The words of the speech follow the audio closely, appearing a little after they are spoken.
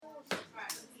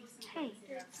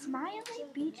Smiley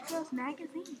Beach Girls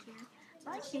magazine here.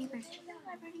 My favorite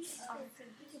celebrities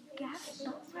are Gabby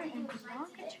Butler and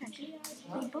Bianca Tremblay.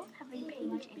 They both have a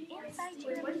page in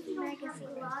Inside Cheerleading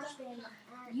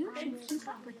magazine. You should keep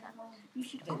up with them. You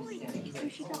should always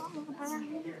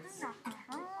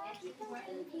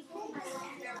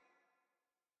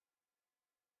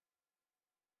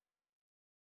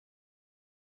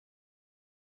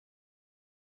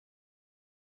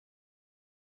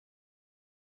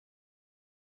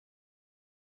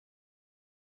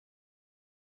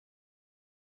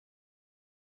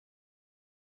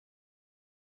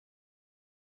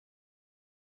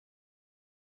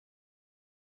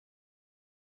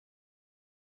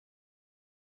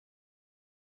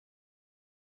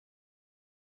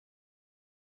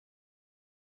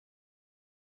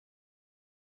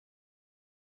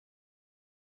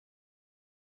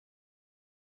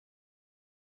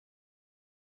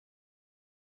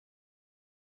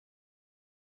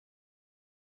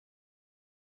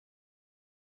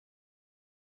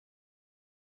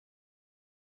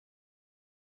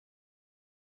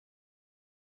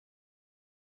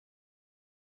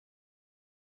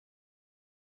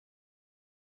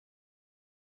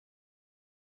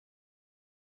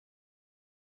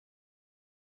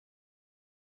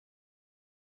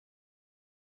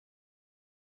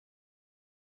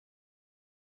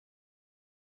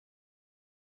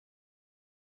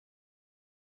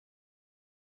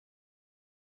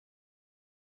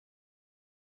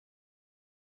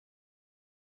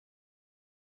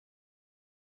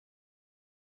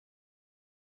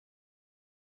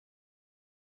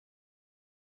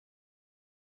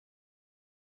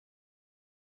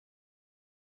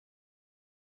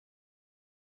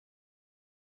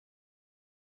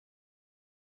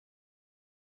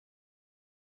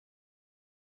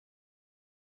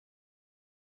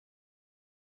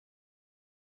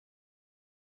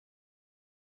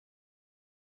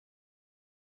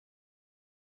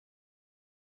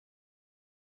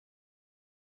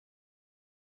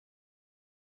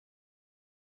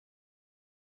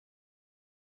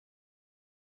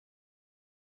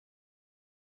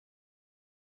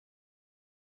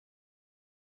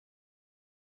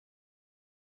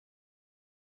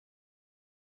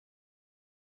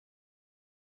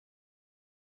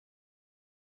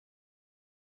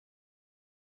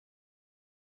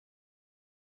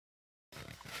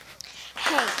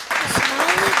Hey,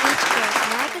 Smiley Beach Girls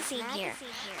magazine here.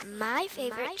 My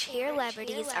favorite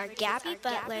cheerleaders are Gabby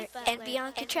Butler and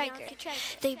Bianca Traeger.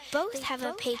 They both have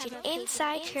a page in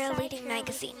Inside Cheerleading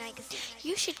magazine.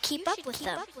 You should keep up with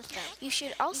them. You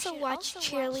should also watch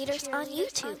cheerleaders on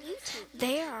YouTube.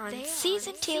 They are on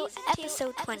Season 2,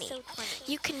 Episode 20.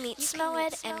 You can meet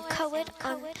Smoed and Coed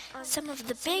on some of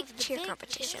the big cheer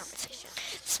competitions.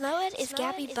 Smoed is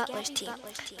Gabby Butler's team.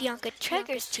 Bianca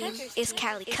Traeger's team is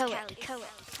Callie Coed.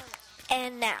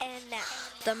 And now,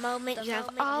 the moment you have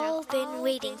all been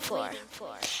waiting for.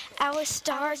 Our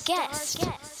star guest,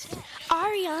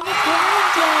 Ariana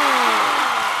Grande.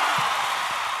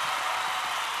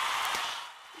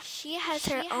 She has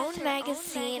her own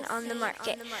magazine on the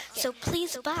market, so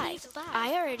please buy.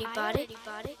 I already bought it.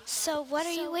 So what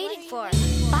are you waiting for?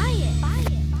 Buy it!